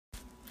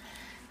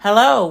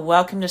Hello,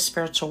 welcome to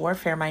Spiritual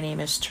Warfare. My name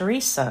is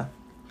Teresa.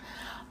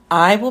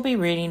 I will be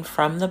reading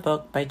from the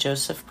book by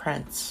Joseph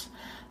Prince,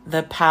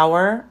 The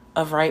Power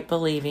of Right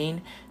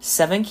Believing,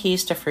 7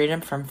 Keys to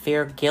Freedom from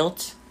Fear,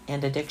 Guilt,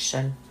 and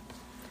Addiction.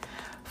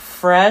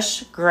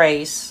 Fresh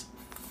grace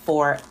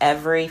for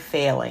every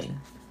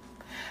failing.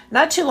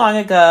 Not too long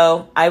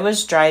ago, I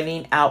was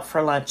driving out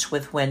for lunch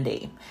with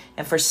Wendy,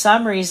 and for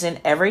some reason,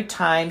 every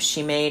time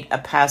she made a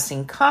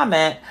passing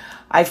comment,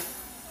 I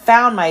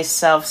found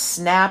myself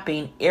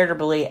snapping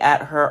irritably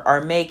at her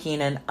or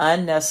making an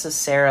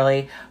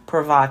unnecessarily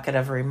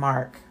provocative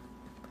remark.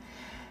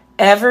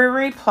 Every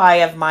reply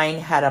of mine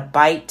had a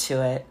bite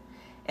to it,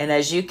 and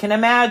as you can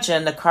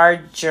imagine, the car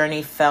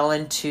journey fell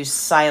into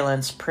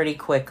silence pretty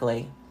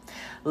quickly.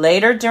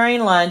 Later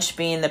during lunch,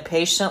 being the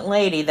patient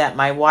lady that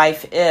my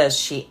wife is,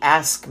 she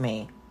asked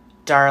me,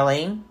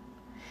 "Darling,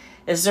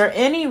 is there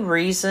any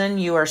reason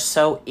you are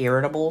so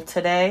irritable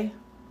today?"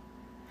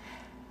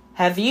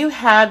 Have you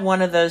had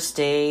one of those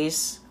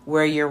days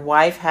where your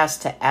wife has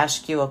to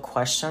ask you a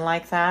question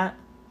like that?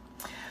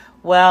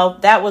 Well,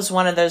 that was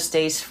one of those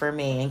days for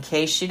me. In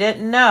case you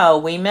didn't know,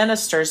 we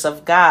ministers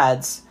of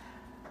God's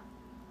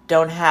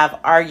don't have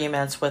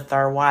arguments with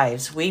our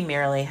wives. We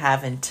merely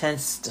have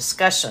intense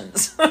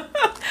discussions.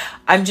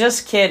 I'm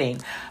just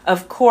kidding.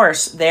 Of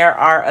course, there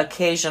are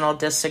occasional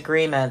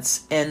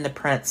disagreements in the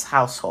Prince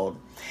household.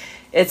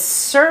 It's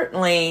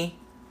certainly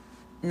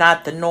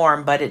not the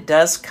norm, but it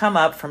does come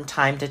up from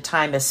time to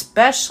time,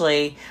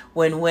 especially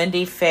when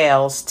Wendy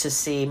fails to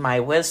see my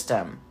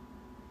wisdom.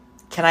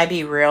 Can I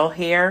be real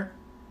here?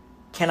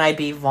 Can I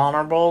be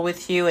vulnerable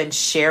with you and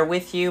share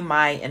with you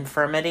my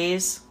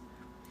infirmities?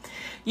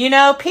 You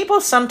know,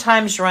 people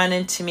sometimes run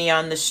into me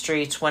on the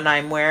streets when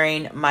I'm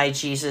wearing my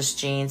Jesus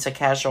jeans, a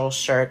casual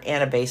shirt,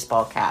 and a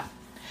baseball cap.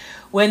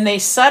 When they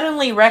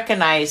suddenly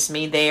recognize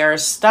me, they are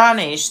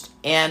astonished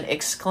and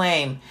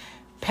exclaim,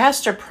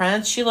 "Pastor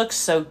Prince, you look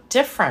so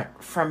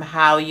different from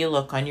how you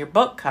look on your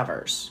book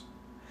covers."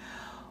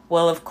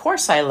 Well, of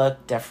course I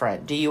look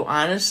different. Do you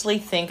honestly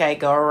think I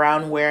go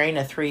around wearing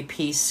a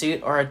 3-piece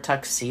suit or a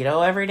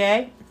tuxedo every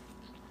day?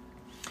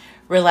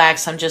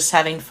 Relax, I'm just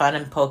having fun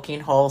and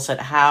poking holes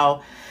at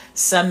how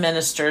some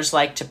ministers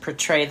like to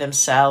portray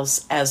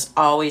themselves as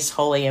always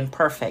holy and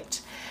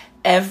perfect.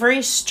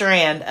 Every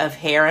strand of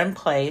hair in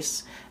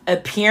place,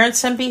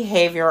 appearance and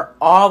behavior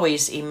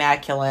always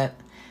immaculate.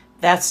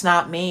 That's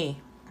not me.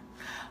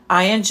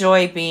 I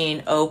enjoy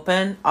being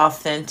open,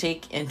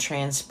 authentic, and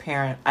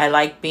transparent. I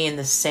like being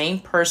the same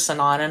person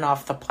on and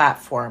off the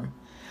platform.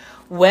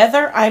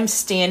 Whether I'm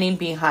standing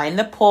behind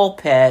the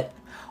pulpit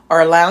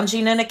or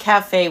lounging in a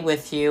cafe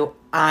with you,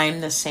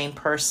 I'm the same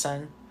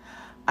person.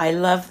 I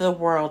love the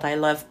world, I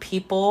love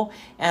people,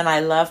 and I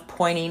love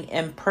pointing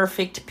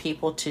imperfect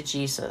people to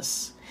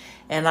Jesus.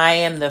 And I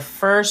am the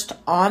first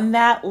on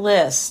that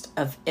list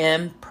of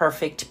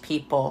imperfect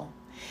people.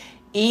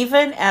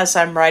 Even as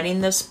I'm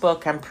writing this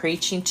book, I'm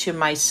preaching to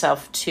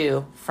myself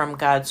too from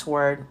God's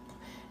Word.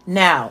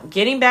 Now,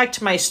 getting back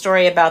to my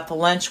story about the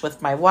lunch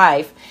with my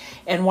wife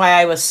and why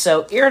I was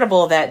so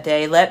irritable that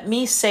day, let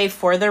me say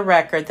for the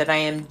record that I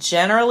am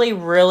generally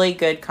really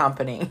good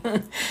company.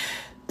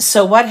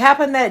 So what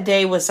happened that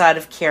day was out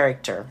of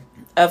character.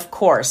 Of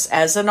course,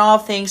 as in all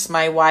things,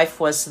 my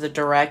wife was the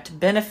direct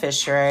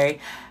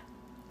beneficiary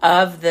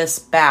of this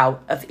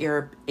bout of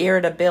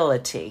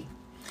irritability.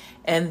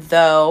 And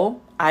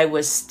though I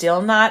was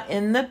still not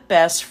in the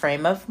best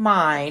frame of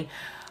mind,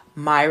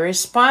 my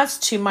response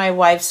to my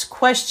wife's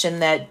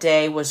question that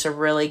day was a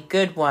really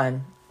good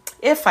one,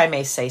 if I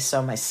may say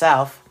so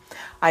myself.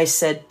 I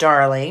said,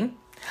 "Darling,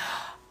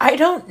 I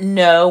don't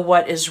know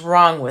what is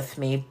wrong with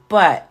me,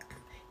 but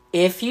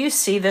if you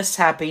see this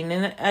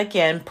happening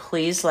again,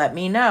 please let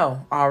me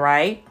know, all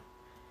right?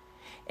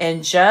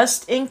 And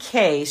just in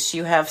case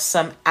you have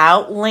some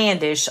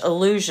outlandish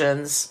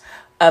illusions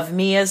of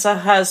me as a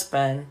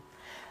husband,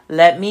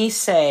 let me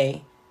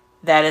say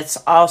that it's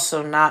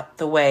also not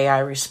the way I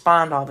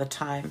respond all the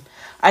time."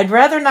 I'd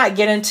rather not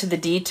get into the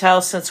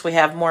details since we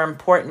have more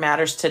important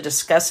matters to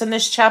discuss in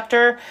this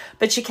chapter,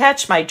 but you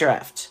catch my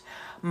drift.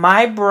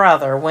 My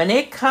brother, when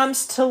it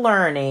comes to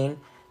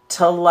learning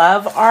to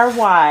love our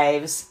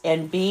wives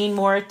and being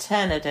more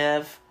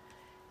attentive,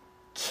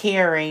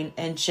 caring,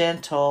 and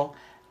gentle,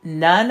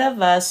 none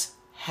of us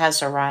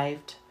has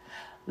arrived.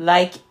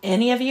 Like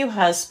any of you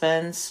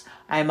husbands,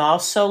 I'm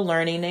also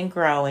learning and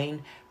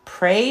growing.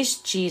 Praise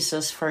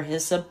Jesus for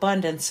his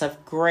abundance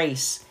of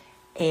grace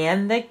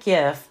and the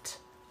gift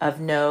of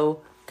no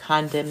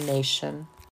condemnation.